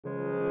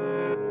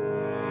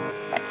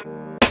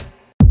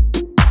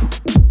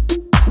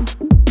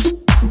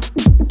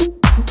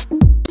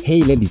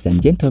Hey ladies and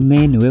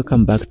gentlemen,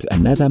 welcome back to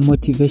another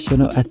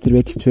motivational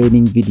athlete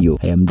training video.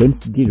 I am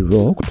Density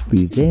Rock to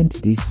present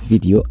this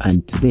video,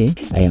 and today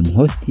I am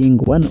hosting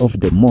one of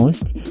the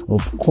most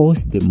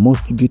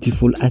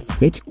beautiful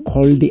athlete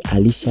called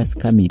Alica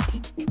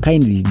Schmidt.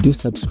 Kindly do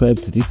subscribe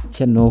to this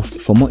channel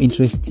for more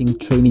interesting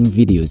training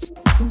videos.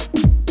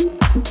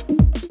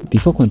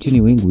 Before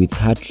continuing with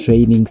her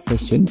training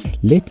sessions,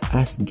 let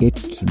us get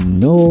to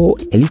know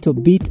a little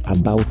bit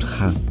about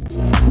her.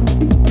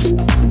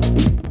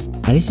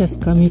 Alica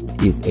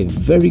Schmidt is a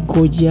very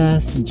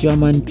gorgeous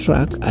German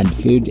track and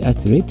field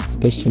athlete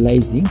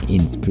specializing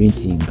in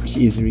sprinting.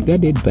 She is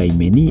regarded by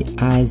many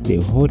as the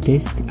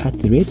hottest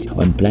athlete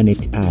on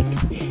planet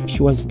Earth.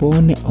 She was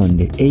born on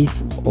the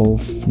 8th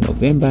of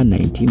November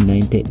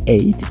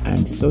 1998,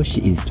 and so she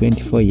is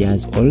 24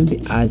 years old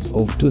as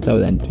of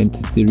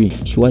 2023.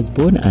 She was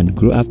born and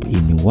grew up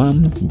in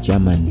Worms,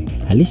 Germany.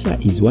 Alica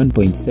is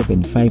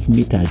 1.75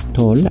 meters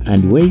tall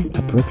and weighs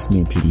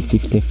approximately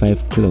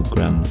 55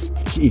 kilograms.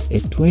 She is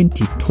a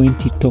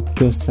 2020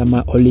 Tokyo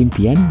Summer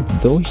Olympian,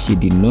 though she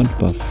did not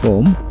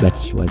perform, but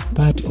she was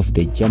part of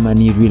the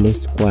Germany relay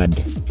squad.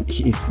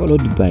 She is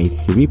followed by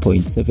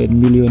 3.7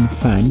 million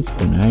fans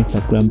on her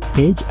Instagram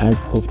page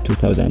as of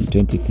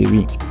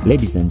 2023.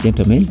 Ladies and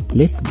gentlemen,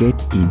 let's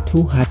get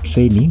into her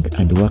training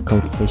and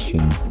workout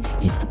sessions.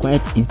 It's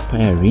quite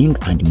inspiring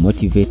and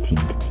motivating.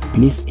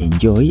 Please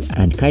enjoy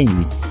and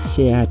kindly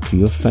share to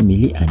your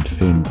family and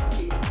friends.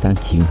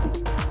 Thank you.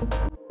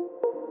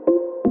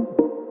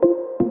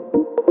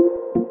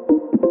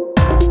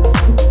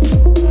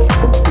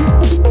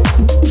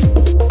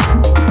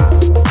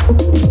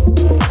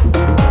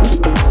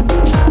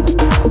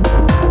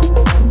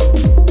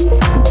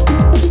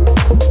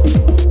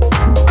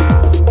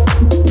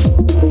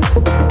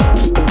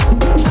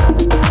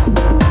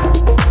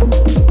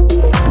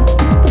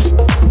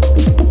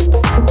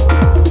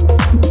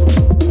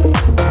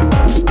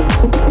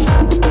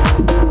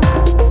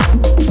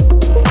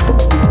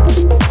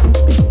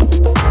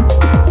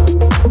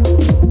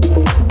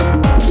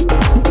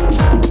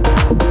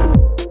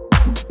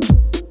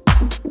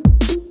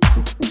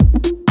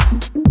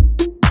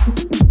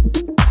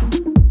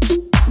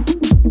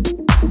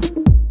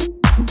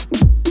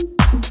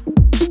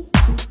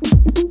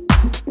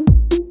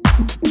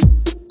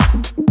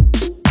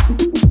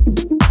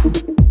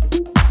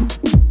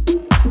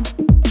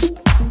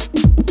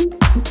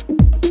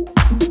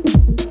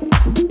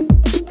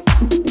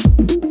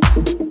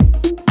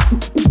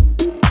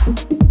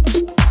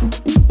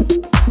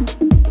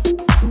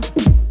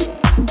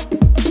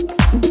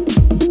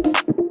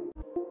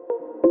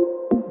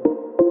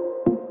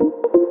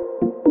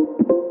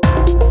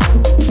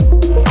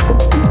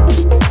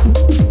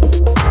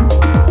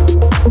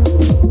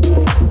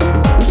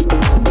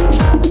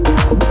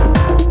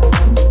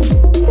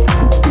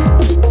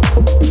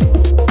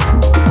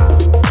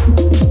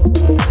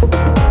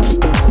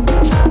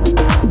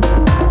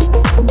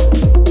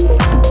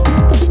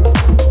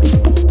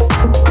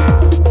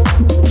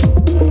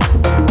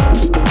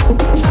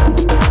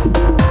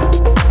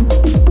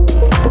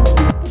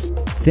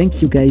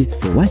 Thank you guys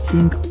for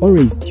watching.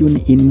 Always tune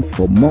in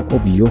for more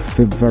of your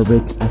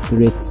favorite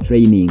athletes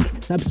training.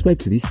 Subscribe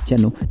to this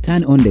channel,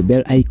 turn on the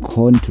bell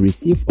icon to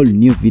receive all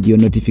new video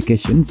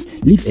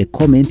notifications. Leave a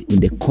comment in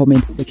the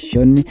comment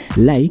section,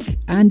 like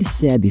and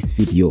share this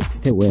video.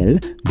 Stay well,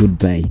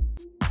 goodbye.